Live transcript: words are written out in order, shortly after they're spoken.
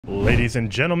Ladies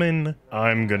and gentlemen,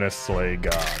 I'm gonna slay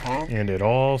God. And it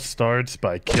all starts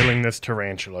by killing this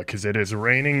tarantula, because it is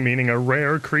raining, meaning a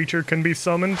rare creature can be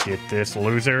summoned. Get this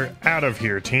loser out of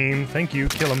here, team. Thank you,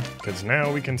 kill him. Because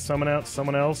now we can summon out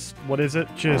someone else. What is it?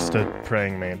 Just a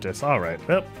praying mantis. Alright,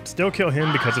 well, still kill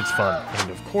him because it's fun.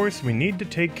 And of course, we need to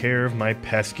take care of my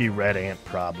pesky red ant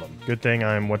problem. Good thing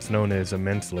I'm what's known as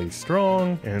immensely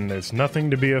strong, and there's nothing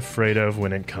to be afraid of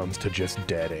when it comes to just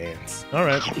dead ants.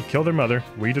 Alright, kill their mother.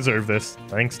 We deserve this.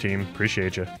 Thanks, team.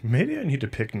 Appreciate you. Maybe I need to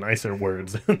pick nicer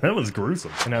words. That was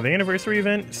gruesome. And now the anniversary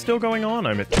event is still going on.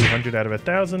 I'm at 200 out of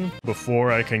 1,000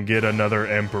 before I can get another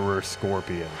Emperor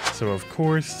Scorpion. So of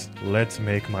course, let's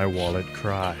make my wallet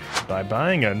cry by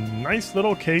buying a nice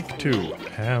little cake too.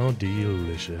 How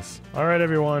delicious. Alright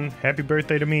everyone, happy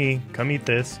birthday to me. Come eat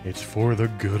this. It's for the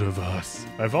good of us.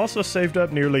 I've also saved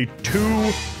up nearly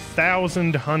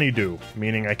 2,000 honeydew,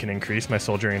 meaning I can increase my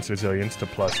soldier ant's resilience to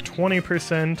plus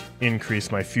 20%,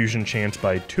 increase my fusion chance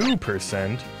by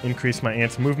 2%, increase my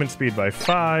ant's movement speed by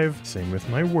 5, same with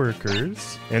my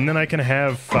workers, and then I can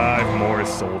have 5 more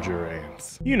soldier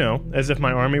ants. You know, as if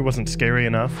my army wasn't scary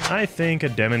enough, I think a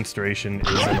demonstration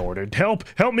is in order. Help!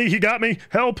 Help me! He got me!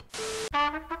 Help!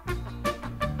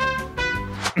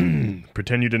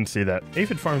 Pretend you didn't see that.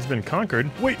 Aphid farm's been conquered.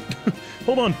 Wait,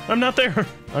 hold on, I'm not there.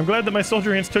 I'm glad that my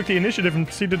soldier ants took the initiative and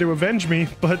proceeded to avenge me,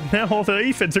 but now all the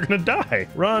aphids are gonna die.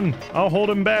 Run, I'll hold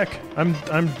him back. I'm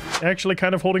actually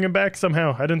kind of holding him back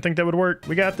somehow. I didn't think that would work.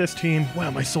 We got this, team.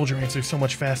 Wow, my soldier ants are so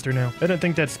much faster now. I didn't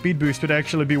think that speed boost would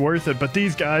actually be worth it, but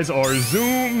these guys are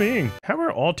zooming. How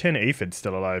are all 10 aphids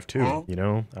still alive too? You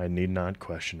know, I need not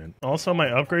question it. Also, my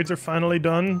upgrades are finally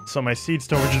done, so my seed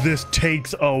storage, this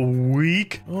takes a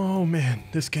week. Oh man,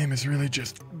 this game is really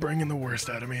just bringing the worst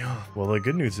out of me, huh? Well, the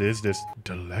good news is this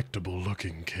delectable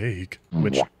looking cake,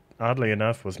 which oddly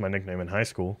enough was my nickname in high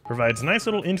school, provides nice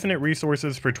little infinite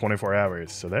resources for 24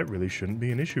 hours, so that really shouldn't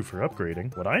be an issue for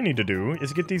upgrading. What I need to do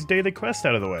is get these daily quests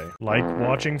out of the way, like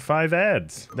watching 5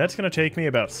 ads. That's gonna take me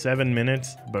about 7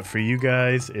 minutes, but for you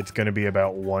guys, it's gonna be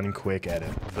about 1 quick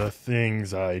edit. The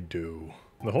things I do.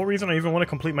 The whole reason I even want to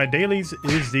complete my dailies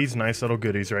is these nice little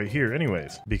goodies right here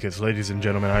anyways. Because ladies and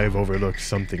gentlemen, I have overlooked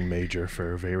something major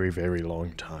for a very, very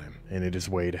long time. And it has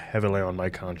weighed heavily on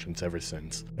my conscience ever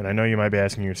since. And I know you might be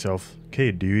asking yourself,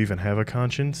 Cade, do you even have a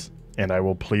conscience? And I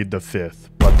will plead the 5th.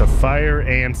 But the fire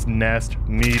ant's nest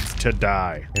needs to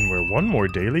die. And we're 1 more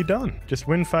daily done. Just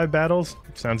win 5 battles.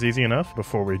 Sounds easy enough.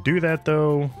 Before we do that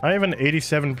though, I have an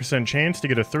 87% chance to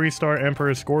get a 3-star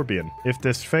Emperor Scorpion. If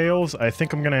this fails, I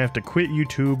think I'm gonna have to quit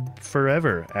YouTube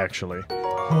forever, actually.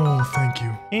 Oh, thank you.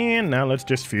 And now let's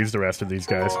just fuse the rest of these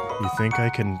guys. You think I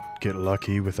can get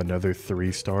lucky with another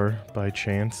 3-star by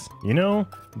chance? You know,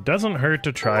 doesn't hurt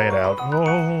to try it out.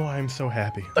 Oh, I'm so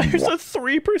happy. There's a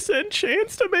 3%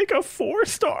 chance to make a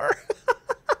 4-star.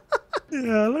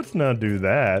 Yeah, let's not do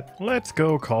that. Let's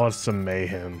go cause some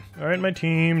mayhem. Alright, my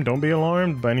team, don't be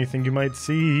alarmed by anything you might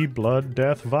see. Blood,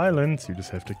 death, violence. You just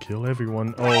have to kill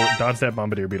everyone. Oh, dodge that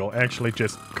bombardier beetle. Actually,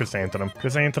 just chrysanthemum.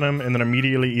 Chrysanthemum, and then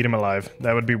immediately eat him alive.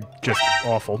 That would be just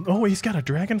awful. Oh, he's got a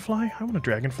dragonfly? I want a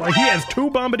dragonfly. He has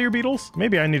 2 bombardier beetles?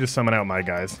 Maybe I need to summon out my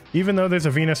guys. Even though there's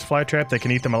a Venus flytrap that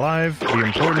can eat them alive, the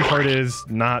important part is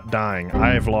not dying.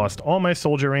 I've lost all my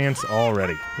soldier ants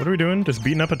already. What are we doing? Just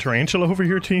beating up a tarantula over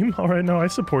here, team? Alright. No, I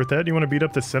support that. You want to beat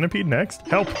up the centipede next?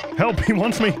 Help! Help! He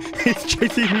wants me! He's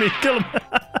chasing me! Kill him!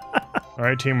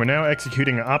 Alright team, we're now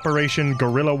executing Operation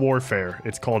Guerrilla Warfare.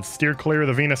 It's called Steer Clear of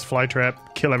the Venus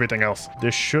Flytrap, kill everything else.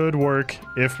 This should work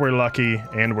if we're lucky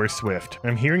and we're swift.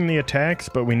 I'm hearing the attacks,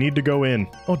 but we need to go in.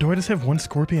 Oh, do I just have 1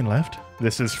 scorpion left?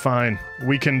 This is fine.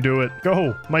 We can do it.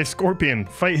 Go! My scorpion!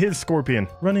 Fight his scorpion!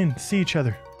 Run in, see each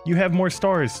other. You have more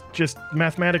stars. Just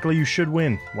mathematically, you should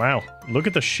win. Wow. Look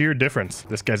at the sheer difference.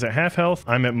 This guy's at half health.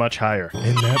 I'm at much higher.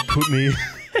 And that put me...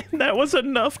 and that was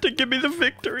enough to give me the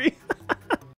victory.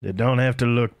 It don't have to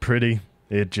look pretty.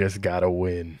 It just gotta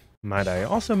win. Might I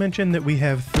also mention that we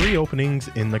have 3 openings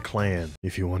in the clan.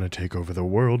 If you want to take over the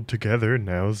world together,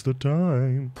 now's the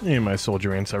time. And my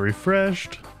soldier ants are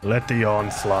refreshed. Let the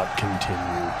onslaught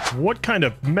continue. What kind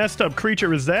of messed up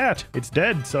creature is that? It's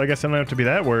dead, so I guess I don't have to be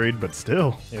that worried, but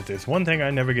still. If there's one thing I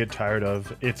never get tired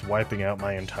of, it's wiping out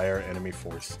my entire enemy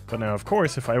force. But now, of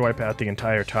course, if I wipe out the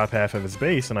entire top half of his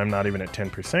base, and I'm not even at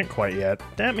 10% quite yet,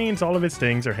 that means all of his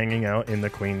things are hanging out in the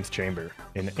Queen's chamber.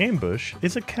 An ambush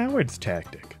is a coward's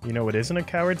tactic. You know what isn't a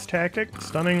coward's tactic?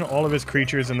 Stunning all of his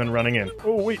creatures and then running in.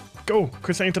 Oh wait, go!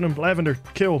 Chrysanthemum, lavender,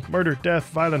 kill, murder, death,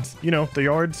 violence. You know, the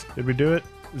yards. Did we do it?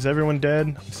 Is everyone dead?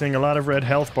 I'm seeing a lot of red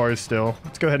health bars still.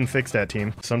 Let's go ahead and fix that,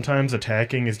 team. Sometimes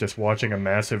attacking is just watching a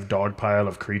massive dog pile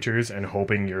of creatures and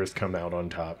hoping yours come out on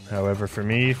top. However, for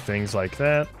me, things like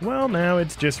that, well, now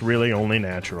it's just really only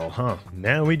natural, huh?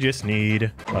 Now we just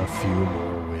need a few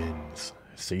more wins.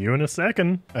 See you in a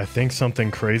second. I think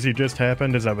something crazy just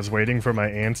happened as I was waiting for my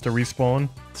ants to respawn.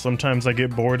 Sometimes I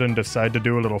get bored and decide to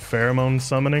do a little pheromone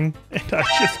summoning, and I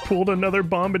just pulled another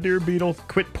bombardier beetle.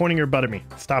 Quit pointing your butt at me.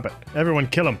 Stop it. Everyone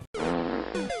kill him.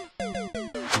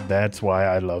 That's why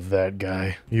I love that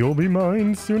guy. You'll be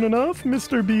mine soon enough,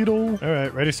 Mr. Beetle. All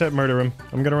right, ready, set, murder him.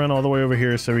 I'm gonna run all the way over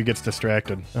here so he gets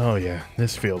distracted. Oh yeah,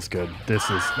 this feels good.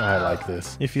 I like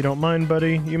this. If you don't mind,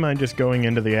 buddy, you mind just going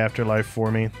into the afterlife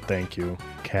for me? Thank you.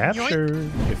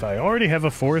 Captured. If I already have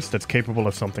a force that's capable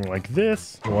of something like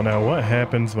this, well, now what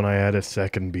happens when I add a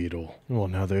second beetle? Well,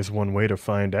 now there's one way to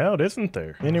find out, isn't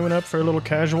there? Anyone up for a little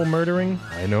casual murdering?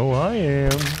 I know I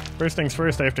am. First things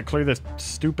first, I have to clear this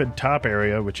stupid top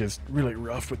area, which is really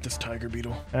rough with this tiger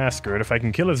beetle. Ah, screw it. If I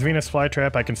can kill his Venus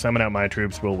flytrap, I can summon out my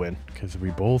troops, we'll win. Because we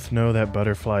both know that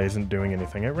butterfly isn't doing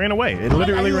anything. It ran away. It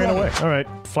literally ran away. All right,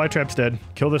 flytrap's dead.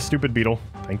 Kill this stupid beetle.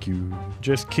 Thank you.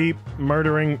 Just keep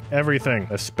murdering everything,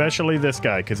 especially this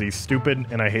guy, because he's stupid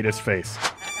and I hate his face.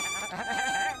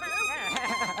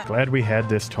 Glad we had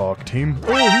this talk, team.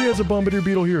 Oh, he has a bombardier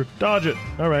beetle here. Dodge it.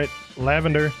 All right,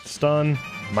 lavender, stun.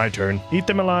 My turn. Eat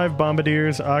them alive,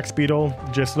 bombardiers, ox beetle,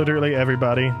 just literally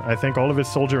everybody. I think all of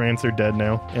his soldier ants are dead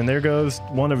now. And there goes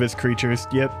one of his creatures.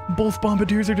 Yep, both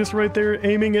bombardiers are just right there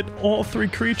aiming at all three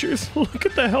creatures. Look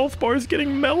at the health bars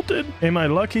getting melted. Am I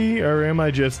lucky or am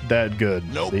I just that good?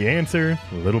 Nope. The answer,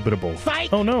 a little bit of both.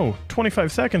 Fight! Oh no,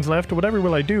 25 seconds left. Whatever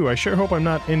will I do? I sure hope I'm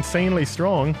not insanely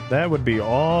strong. That would be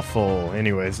awful.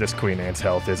 Anyways, this queen ant's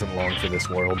health isn't long for this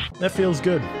world. That feels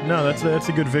good. No, that's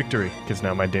a good victory. Because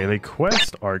now my daily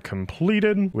quest are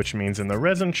completed, which means in the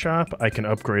resin shop, I can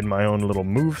upgrade my own little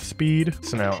move speed.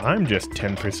 So now I'm just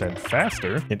 10%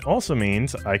 faster. It also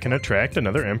means I can attract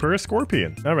another Emperor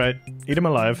Scorpion. All right, eat him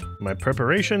alive. My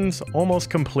preparations almost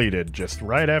completed. Just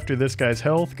right after this guy's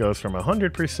health goes from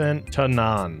 100% to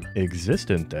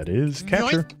non-existent, that is.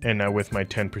 Capture. And now with my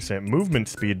 10% movement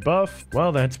speed buff,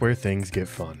 well, that's where things get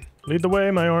fun. Lead the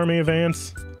way, my army of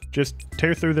ants. Just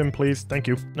tear through them, please. Thank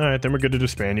you. Alright, then we're good to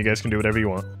disband. You guys can do whatever you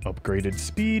want. Upgraded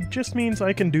speed just means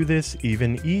I can do this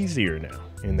even easier now.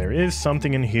 And there is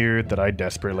something in here that I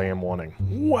desperately am wanting.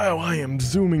 Wow, I am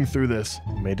zooming through this.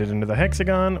 Made it into the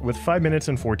hexagon with 5 minutes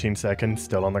and 14 seconds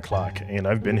still on the clock. And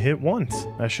I've been hit once.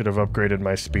 I should have upgraded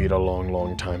my speed a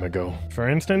long time ago. For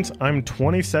instance, I'm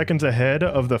 20 seconds ahead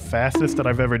of the fastest that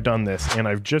I've ever done this. And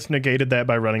I've just negated that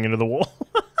by running into the wall.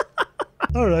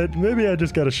 Alright, maybe I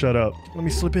just gotta shut up. Let me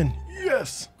slip in.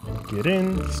 Yes! Get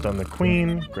in, stun the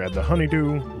queen, grab the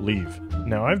honeydew, leave.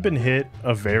 Now I've been hit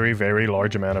a very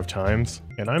large amount of times,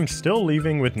 and I'm still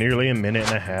leaving with nearly a minute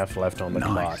and a half left on the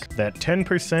clock. That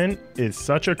 10% is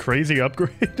such a crazy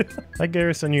upgrade. Hi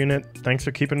garrison unit, thanks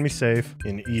for keeping me safe.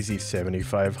 An easy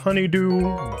 75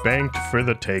 honeydew, banked for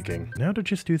the taking. Now to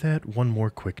just do that one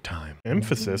more quick time.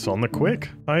 Emphasis on the quick.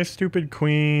 Bye stupid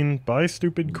queen, bye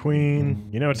stupid queen.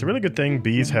 You know, it's a really good thing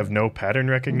bees have no pattern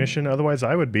recognition, otherwise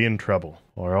I would be in trouble.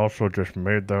 I also just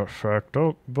made that fact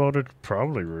up, but it's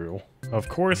probably real. Of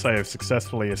course, I have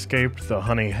successfully escaped the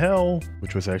honey hell,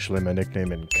 which was actually my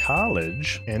nickname in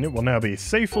college, and it will now be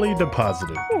safely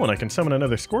deposited. Oh, and I can summon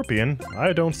another scorpion.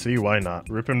 I don't see why not.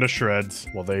 Rip him to shreds.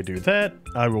 While they do that,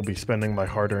 I will be spending my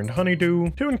hard-earned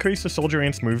honeydew to increase the soldier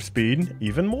ant's move speed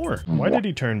even more. Why did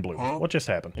he turn blue? What just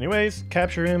happened? Anyways,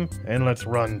 capture him, and let's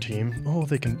run, team. Oh,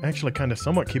 they can actually kind of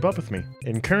somewhat keep up with me.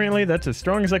 And currently, that's as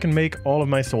strong as I can make all of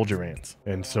my soldier ants.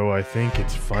 And so I think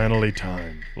it's finally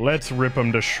time. Let's rip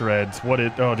them to shreds.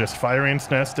 Oh, just fire ants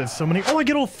nest. There's so many. Oh, I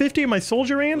get all 50 of my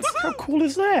soldier ants? How cool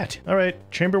is that? All right,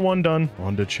 chamber 1 done.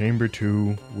 On to chamber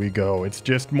 2 we go. It's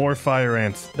just more fire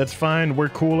ants. That's fine, we're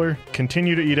cooler.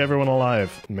 Continue to eat everyone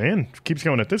alive. Man, if it keeps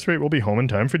going at this rate, we'll be home in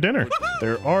time for dinner.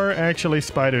 There are actually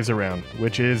spiders around,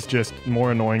 which is just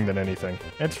more annoying than anything.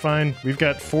 That's fine. We've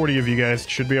got 40 of you guys.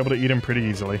 Should be able to eat them pretty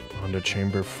easily. On to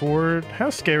chamber 4. How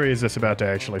scary is this about to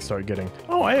actually start getting?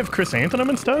 Oh, I have chrysanthemum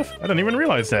and stuff? I didn't even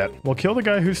realize that. We'll kill the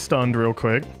guy who's stunned real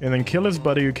quick, and then kill his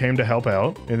buddy who came to help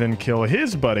out, and then kill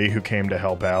his buddy who came to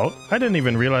help out. I didn't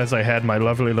even realize I had my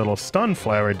lovely little stun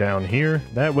flower down here.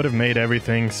 That would have made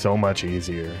everything so much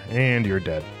easier. And you're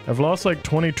dead. I've lost like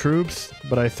 20 troops,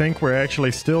 but I think we're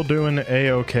actually still doing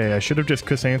A-okay. I should have just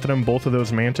chrysanthemum both of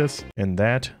those mantis, and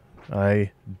that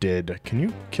I did. Can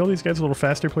you kill these guys a little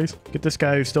faster, please? Get this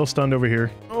guy who's still stunned over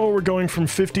here. Oh, we're we're going from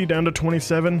 50 down to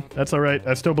 27. That's all right.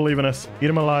 I still believe in us.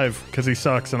 Eat him alive, because he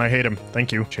sucks and I hate him.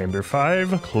 Thank you. Chamber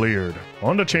 5 cleared.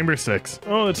 On to chamber 6.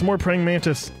 Oh, it's more praying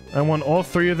mantis. I want all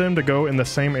 3 of them to go in the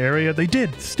same area. They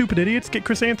did. Stupid idiots. Get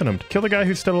chrysanthemum. Kill the guy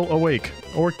who's still awake.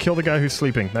 Or kill the guy who's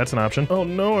sleeping. That's an option. Oh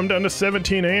no, I'm down to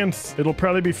 17 ants. It'll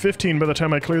probably be 15 by the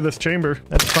time I clear this chamber.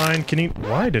 That's fine. Can he...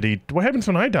 What happens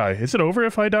when I die? Is it over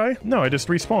if I die? No, I just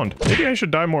respawned. Maybe I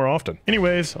should die more often.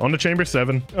 Anyways, on to chamber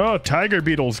 7. Oh, tiger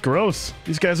beetles. Gross.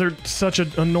 These guys are such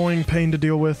an annoying pain to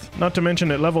deal with. Not to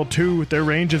mention at level 2, their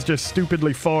range is just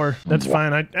stupidly far. That's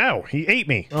fine. Ow, he ate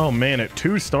me. Oh man, at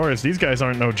 2 stars, these guys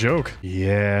aren't no joke.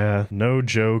 Yeah, no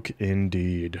joke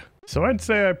indeed. So I'd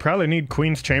say I probably need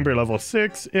Queen's Chamber level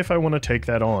 6 if I want to take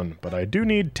that on, but I do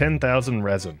need 10,000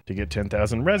 resin. To get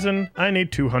 10,000 resin, I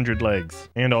need 200 legs.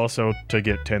 And also to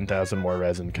get 10,000 more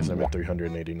resin because I'm at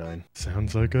 389.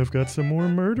 Sounds like I've got some more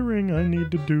murdering I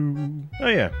need to do. Oh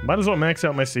yeah, might as well max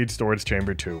out my seed storage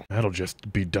chamber too. That'll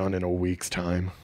just be done in a week's time.